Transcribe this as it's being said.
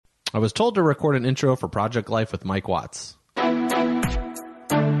I was told to record an intro for Project Life with Mike Watts.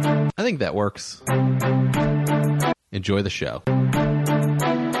 I think that works. Enjoy the show.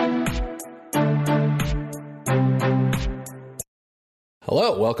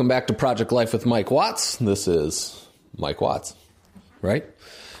 Hello, welcome back to Project Life with Mike Watts. This is Mike Watts, right?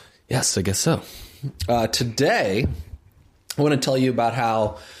 Yes, I guess so. Today, I want to tell you about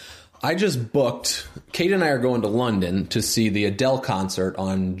how I just booked, Kate and I are going to London to see the Adele concert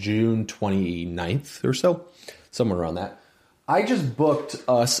on June 29th or so, somewhere around that. I just booked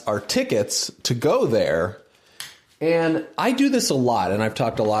us our tickets to go there, and I do this a lot, and I've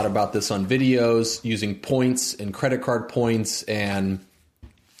talked a lot about this on videos, using points and credit card points and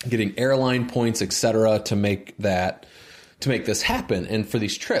getting airline points, etc., to make this happen and for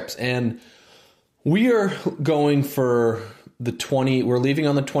these trips. And we are going for we're leaving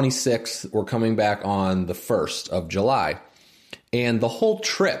on the 26th. We're coming back on the 1st of July. And the whole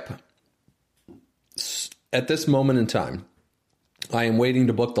trip, at this moment in time, I am waiting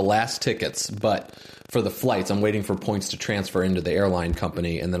to book the last tickets, but for the flights, I'm waiting for points to transfer into the airline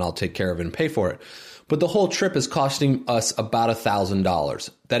company, and then I'll take care of it and pay for it. But the whole trip is costing us about $1,000.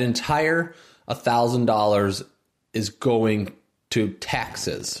 That entire $1,000 is going to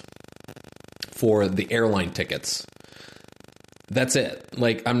taxes for the airline tickets. That's it.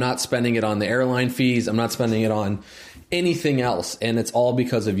 Like, I'm not spending it on the airline fees. I'm not spending it on anything else. And it's all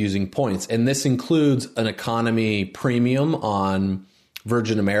because of using points. And this includes an economy premium on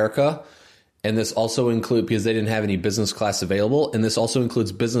Virgin America. And this also includes, because they didn't have any business class available. And this also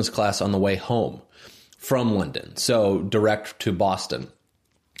includes business class on the way home from London. So direct to Boston.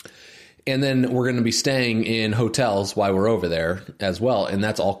 And then we're going to be staying in hotels while we're over there as well. And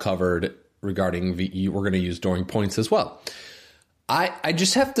that's all covered regarding we're going to use during points as well. I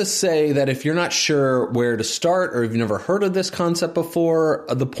just have to say that if you're not sure where to start, or if you've never heard of this concept before,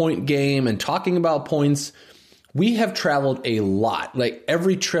 the point game and talking about points, we have traveled a lot. Like,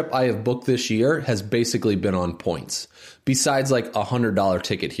 every trip I have booked this year has basically been on points, besides like $100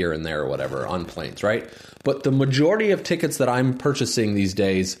 ticket here and there or whatever on planes, right? But the majority of tickets that I'm purchasing these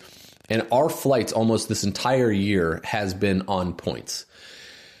days, and our flights almost this entire year, has been on points.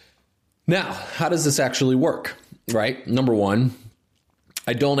 Now, how does this actually work, right? Number one,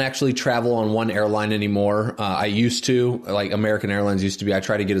 I don't actually travel on one airline anymore. I used to, like American Airlines used to be. I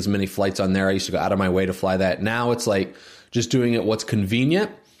try to get as many flights on there. I used to go out of my way to fly that. Now it's like just doing it what's convenient,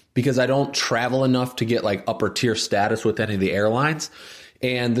 because I don't travel enough to get like upper tier status with any of the airlines.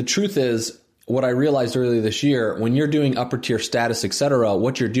 And the truth is, what I realized earlier this year, when you're doing upper tier status, et cetera,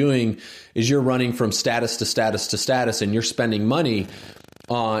 what you're doing is you're running from status to status to status, and you're spending money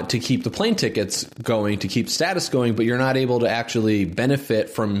to keep the plane tickets going, to keep status going, but you're not able to actually benefit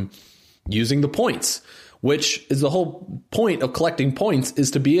from using the points, which is the whole point of collecting points,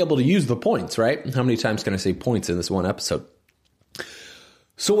 is to be able to use the points, right? How many times can I say points in this one episode?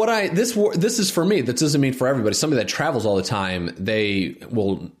 So this is for me. That doesn't mean for everybody. Somebody that travels all the time, they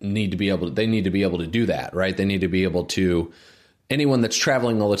need to be able to do that, right? They need to be able to, anyone that's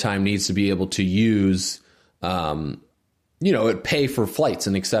traveling all the time needs to be able to use, pay for flights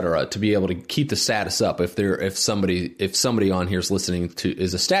and et cetera, to be able to keep the status up. If somebody on here is listening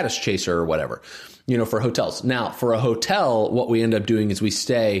is a status chaser or whatever, for hotels. Now, for a hotel, what we end up doing is we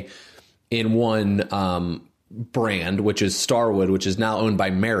stay in one, brand, which is Starwood, which is now owned by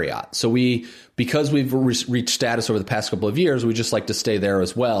Marriott. So because we've reached status over the past couple of years, we just like to stay there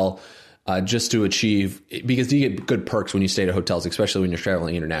as well, just to achieve, because you get good perks when you stay at hotels, especially when you're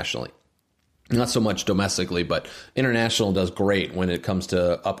traveling internationally. Not so much domestically, but international does great when it comes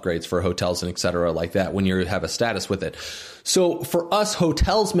to upgrades for hotels and et cetera like that, when you have a status with it. So for us,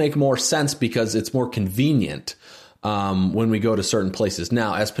 hotels make more sense because it's more convenient when we go to certain places.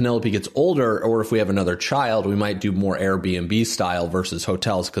 Now, as Penelope gets older, or if we have another child, we might do more Airbnb style versus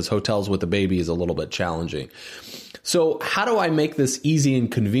hotels, because hotels with a baby is a little bit challenging. So how do I make this easy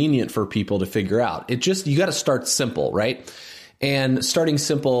and convenient for people to figure out? You got to start simple, right? And starting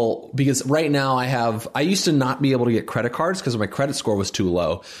simple, because right now I used to not be able to get credit cards because my credit score was too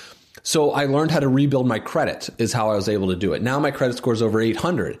low. So I learned how to rebuild my credit, is how I was able to do it. Now my credit score is over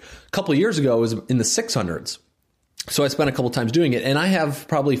 800. A couple of years ago, it was in the 600s. So I spent a couple times doing it, and I have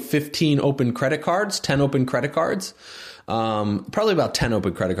probably 15 open credit cards, 10 open credit cards. Probably about 10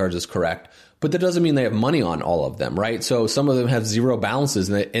 open credit cards is correct. But that doesn't mean they have money on all of them, right? So some of them have zero balances,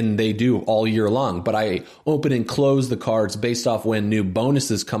 and they do all year long. But I open and close the cards based off when new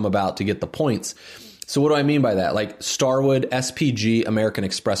bonuses come about to get the points. So what do I mean by that? Like Starwood SPG American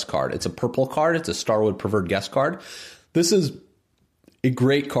Express card. It's a purple card. It's a Starwood Preferred Guest card. This is a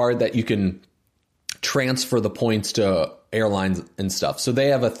great card that you can transfer the points to airlines and stuff. So they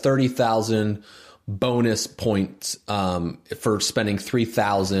have a 30,000 bonus points for spending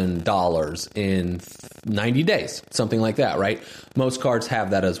 $3,000 in 90 days, something like that, right? Most cards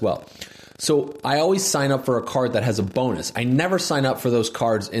have that as well. So I always sign up for a card that has a bonus. I never sign up for those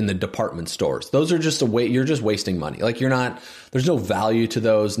cards in the department stores. Those are just you're just wasting money. Like there's no value to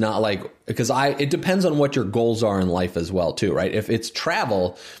those, it depends on what your goals are in life as well too, right? If it's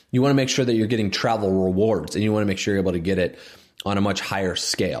travel, you want to make sure that you're getting travel rewards and you want to make sure you're able to get it on a much higher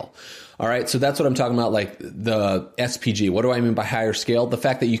scale. All right, so that's what I'm talking about, like the SPG. What do I mean by higher scale? The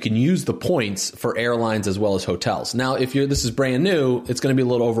fact that you can use the points for airlines as well as hotels. Now, if this is brand new, it's going to be a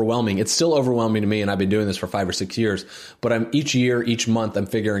little overwhelming. It's still overwhelming to me, and I've been doing this for 5 or 6 years. But each month, I'm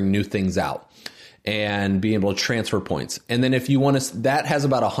figuring new things out and being able to transfer points. And then if you want to, that has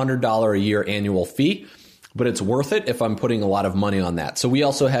about $100 a year annual fee, but it's worth it if I'm putting a lot of money on that. So we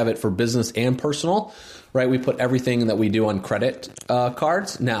also have it for business and personal. Right, we put everything that we do on credit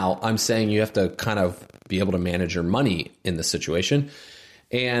cards. Now, I'm saying you have to kind of be able to manage your money in this situation.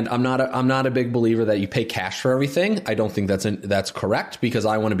 And I'm not a big believer that you pay cash for everything. I don't think that's correct because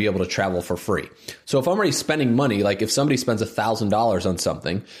I want to be able to travel for free. So if I'm already spending money, like if somebody spends $1,000 on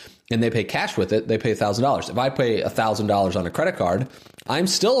something and they pay cash with it, they pay $1,000. If I pay $1,000 on a credit card, I'm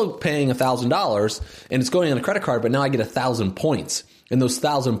still paying $1,000 and it's going on a credit card, but now I get 1,000 points. And those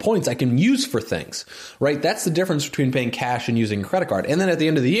 1,000 points I can use for things, right? That's the difference between paying cash and using a credit card. And then at the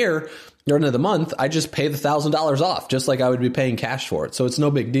end of the year, or end of the month, I just pay the $1,000 off, just like I would be paying cash for it. So it's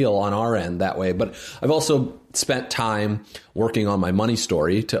no big deal on our end that way. But I've also spent time working on my money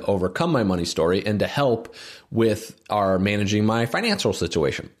story to overcome my money story and to help with our managing my financial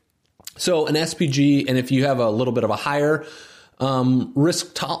situation. So an SPG, and if you have a little bit of a higher not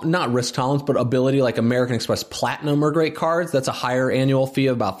risk tolerance, but ability, like American Express Platinum are great cards. That's a higher annual fee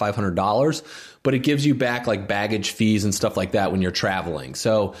of about $500, but it gives you back like baggage fees and stuff like that when you're traveling.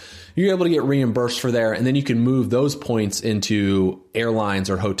 So you're able to get reimbursed for there, and then you can move those points into airlines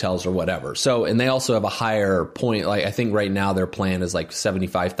or hotels or whatever. So, and they also have a higher point. Like I think right now their plan is like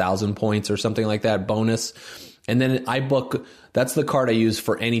 75,000 points or something like that bonus. And then that's the card I use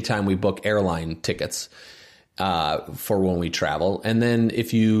for any time we book airline tickets. For when we travel. And then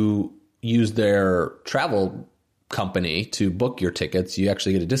if you use their travel company to book your tickets, you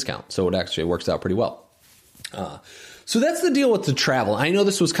actually get a discount. So it actually works out pretty well. So that's the deal with the travel. I know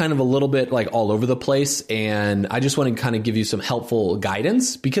this was kind of a little bit like all over the place, and I just want to kind of give you some helpful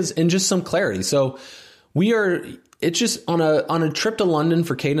guidance and just some clarity. So it's just on a trip to London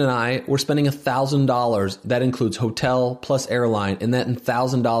for Kate and I, we're spending $1,000. That includes hotel plus airline, and that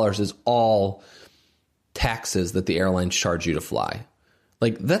 $1,000 is all taxes that the airlines charge you to fly.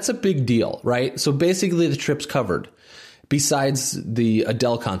 Like that's a big deal, right? So basically the trip's covered besides the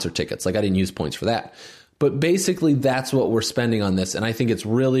Adele concert tickets. Like I didn't use points for that, but basically that's what we're spending on this. And I think it's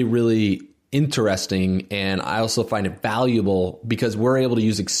really, really interesting. And I also find it valuable because we're able to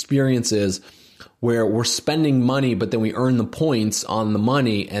use experiences where we're spending money, but then we earn the points on the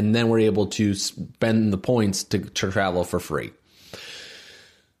money. And then we're able to spend the points to travel for free.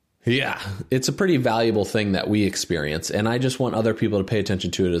 Yeah, it's a pretty valuable thing that we experience, and I just want other people to pay attention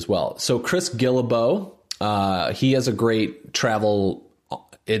to it as well. So Chris Guillebeau, he has a great travel,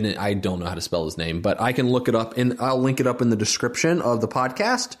 and I don't know how to spell his name, but I can look it up, and I'll link it up in the description of the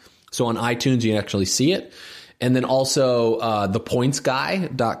podcast. So on iTunes, you can actually see it. And then also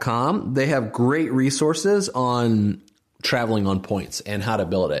thepointsguy.com. They have great resources on traveling on points and how to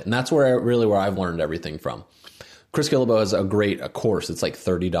build it, and that's where I've learned everything from. Chris Guillebeau has a course. It's like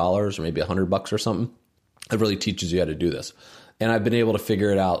 $30 or maybe $100 or something. It really teaches you how to do this. And I've been able to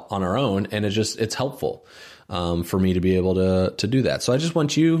figure it out on our own, and it's helpful for me to be able to do that. So I just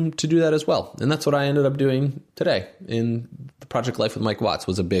want you to do that as well. And that's what I ended up doing today in the Project Life with Mike Watts.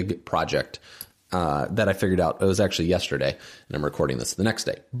 Was a big project that I figured out. It was actually yesterday, and I'm recording this the next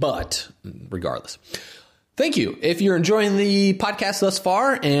day. But regardless. Thank you. If you're enjoying the podcast thus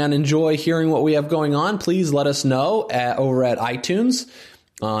far and enjoy hearing what we have going on, please let us know over at iTunes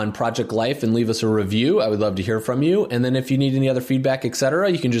on Project Life and leave us a review. I would love to hear from you. And then if you need any other feedback, etc.,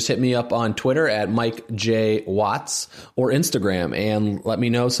 you can just hit me up on Twitter at Mike J. Watts or Instagram and let me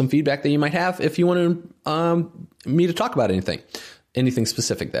know some feedback that you might have if you want me to talk about anything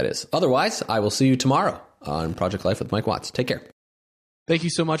specific, that is. Otherwise, I will see you tomorrow on Project Life with Mike Watts. Take care. Thank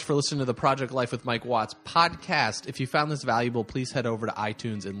you so much for listening to the Project Life with Mike Watts podcast. If you found this valuable, please head over to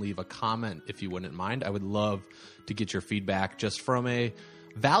iTunes and leave a comment if you wouldn't mind. I would love to get your feedback just from a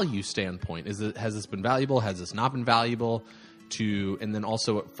value standpoint. Has this been valuable? Has this not been valuable? And then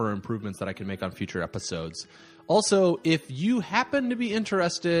also for improvements that I can make on future episodes. Also, if you happen to be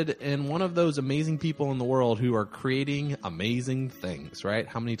interested in one of those amazing people in the world who are creating amazing things, right?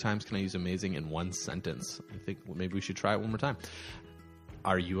 How many times can I use amazing in one sentence? I think maybe we should try it one more time.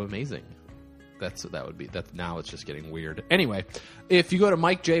 Are you amazing? Now it's just getting weird. Anyway, if you go to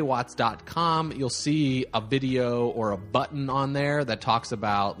MikeJWatts.com, you'll see a video or a button on there that talks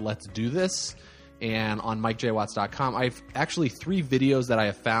about let's do this. And on MikeJWatts.com, I've actually 3 videos that I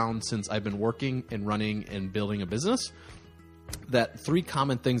have found since I've been working and running and building a business. That 3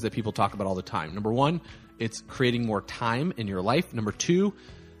 common things that people talk about all the time. Number 1, it's creating more time in your life. Number 2,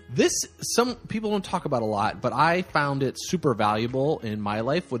 this some people don't talk about a lot, but I found it super valuable in my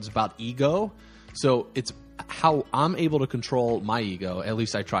life. What's about ego. So it's how I'm able to control my ego. At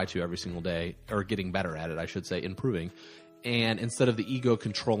least I try to every single day, or getting better at it, I should say, improving. And instead of the ego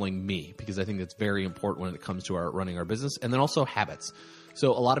controlling me, because I think that's very important when it comes to running our business. And then also habits.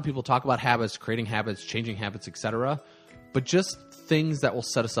 So a lot of people talk about habits, creating habits, changing habits, etc., but just things that will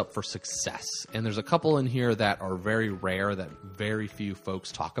set us up for success. And there's a couple in here that are very rare that very few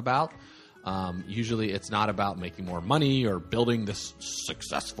folks talk about. Usually it's not about making more money or building this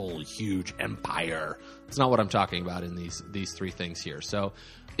successful, huge empire. It's not what I'm talking about in these 3 things here. So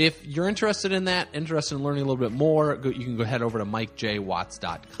if you're interested in that, interested in learning a little bit more, you can go head over to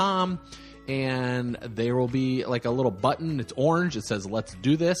MikeJWatts.com, and there will be like a little button. It's orange. It says, let's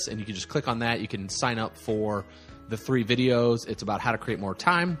do this. And you can just click on that. You can sign up for the 3 videos. It's about how to create more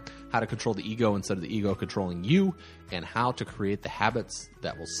time, how to control the ego instead of the ego controlling you, and how to create the habits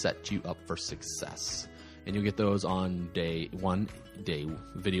that will set you up for success. And you'll get those on day 1,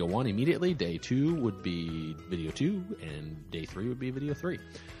 video 1 immediately. Day 2 would be video 2, and day 3 would be video 3.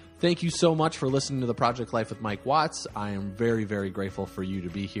 Thank you so much for listening to the Project Life with Mike Watts. I am very, very grateful for you to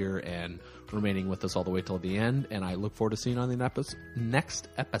be here and remaining with us all the way till the end. And I look forward to seeing you on the next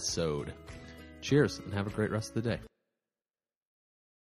episode. Cheers, and have a great rest of the day.